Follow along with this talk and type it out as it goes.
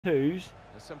There's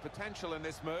some potential in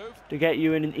this move to get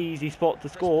you in an easy spot to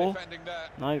score.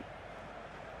 No.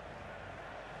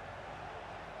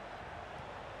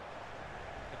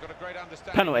 Got a great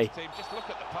understanding. Penalty. Just look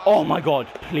at the pass. Oh my God!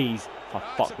 Please, if I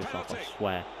fuck this up, I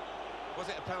swear. Was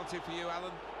it a penalty for you,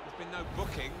 Alan? There's been no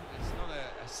booking. It's not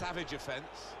a savage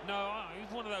offence. No,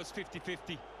 it's one of those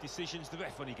 50-50 decisions. The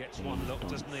ref only gets one look,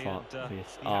 doesn't he? Fuck And,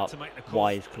 this he had up. to make the call.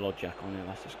 Why is Kolodjak on it?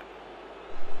 That's just.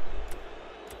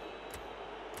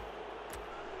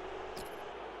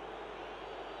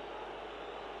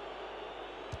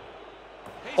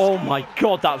 Oh my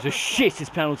God, that was the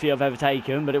shittest penalty I've ever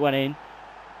taken, but it went in.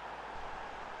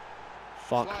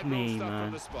 Fuck me,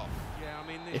 man. Yeah, I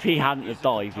mean, if he hadn't have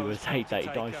dived, he would have taken that. He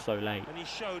dived so late. And he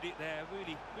showed it there.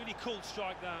 Really, really cool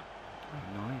strike that.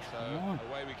 Oh, nice. So Come on.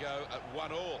 away we go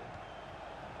at 1-all.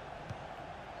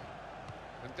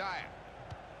 And Dyer.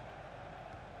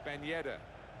 Ben Yedder.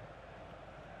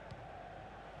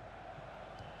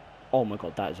 Oh my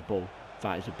God, that is a ball.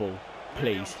 That is a ball.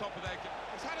 Please.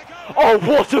 Oh,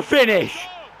 what a finish!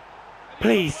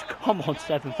 Please, come on,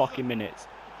 7 fucking minutes.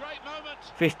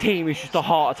 This team is just a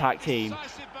heart attack team.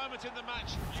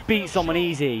 Just beat someone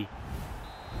easy.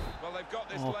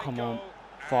 Oh, come on.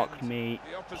 Fuck me.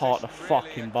 Part the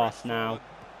fucking bus now.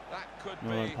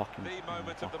 No, I'm fucking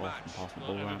fuck off and pass the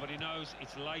ball around. Everybody knows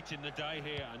it's late in the day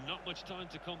here and not much time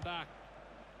to come back.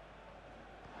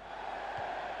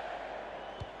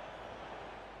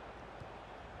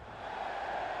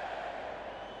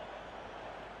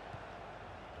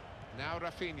 Now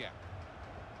Rafinha.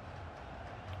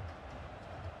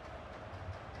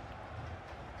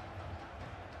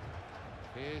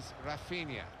 Here's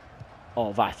Rafinha.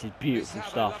 Oh, that is beautiful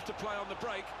stuff. To play on the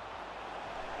break.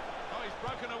 Oh, he's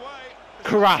broken away.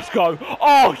 Carrasco.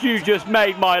 Oh, you just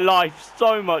made my life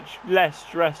so much less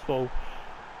stressful.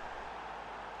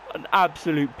 An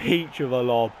absolute peach of a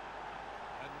lob.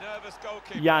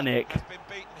 Yannick.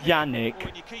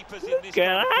 Look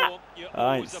at that.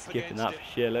 I ain't skipping that for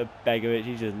shit. Look, Begovic,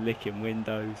 he's just licking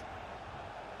windows.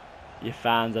 Your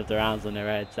fans have their hands on their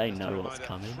heads. They know what's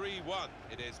coming. 3-1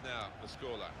 it is now, the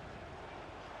scoreline.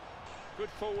 Good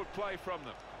forward play from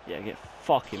them. Yeah, get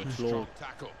fucking floored.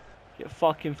 Get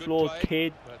fucking floored,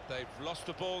 kid. But they've lost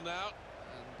the ball now,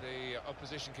 and the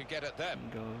opposition can get at them.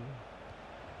 Go.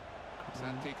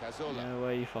 Santi Cazorla. Yeah, where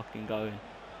are you fucking going?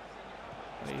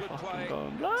 Where you fucking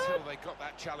going, blood? Until they got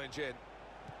that challenge in.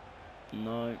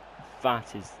 No,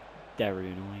 that is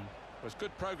very annoying. Was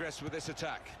good progress with this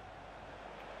attack.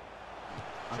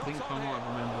 I think I might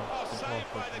remember the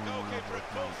Saved by the goalkeeper at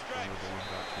full strength.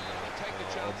 Take the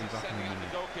chance of sending out the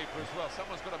goalkeeper as well.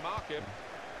 Someone's got to mark him.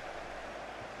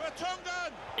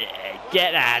 Vertonghen! Yeah,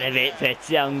 get out of it,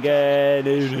 Vertonghen.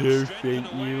 Who do you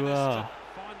think you are?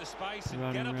 Find the space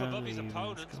and get up above his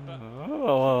opponents, but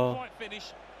oh. quite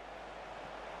finish.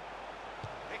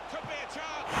 It could be a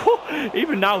chance.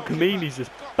 Even now, Kamini's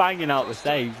just banging out the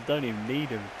saves. You don't even need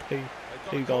him.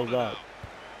 Two goals up.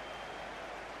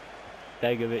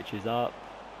 Begovic is up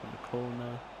in the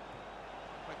corner.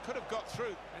 Could have got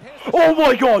through. Oh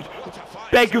my God!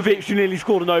 Begovic nearly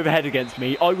scored an overhead against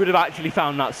me. I would have actually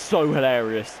found that so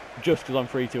hilarious just because I'm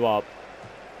 3-2 up.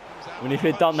 I mean, if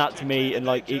he'd done that to me and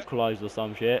like equalised or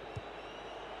some shit.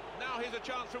 Now here's a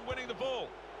chance from winning the ball.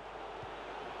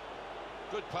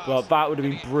 Good pass. Well, that would have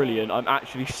been brilliant. I'm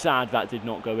actually sad that did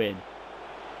not go in.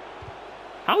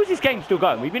 How is this game still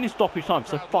going? We've been in stoppage time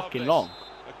so fucking long.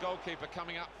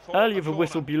 Earlier the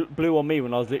whistle blew on me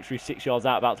when I was literally 6 yards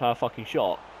out about to have a fucking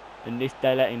shot. And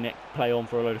they're letting it play on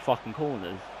for a load of fucking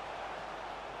corners.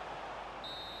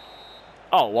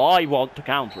 Oh, I want to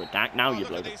counter-attack. Now you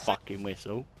blow the fucking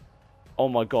whistle. Oh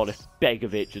my God, if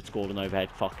Begovic had scored an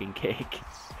overhead fucking kick.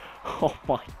 Oh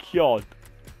my God.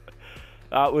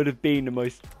 That would have been the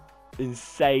most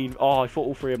insane. Oh, I thought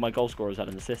all 3 of my goal scorers had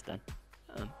an assist then.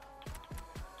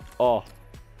 Oh.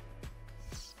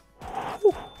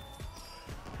 Whew.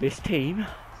 This team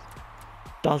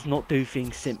does not do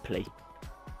things simply.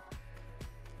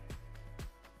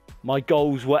 My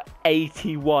goals were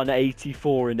 81,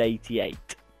 84 and 88.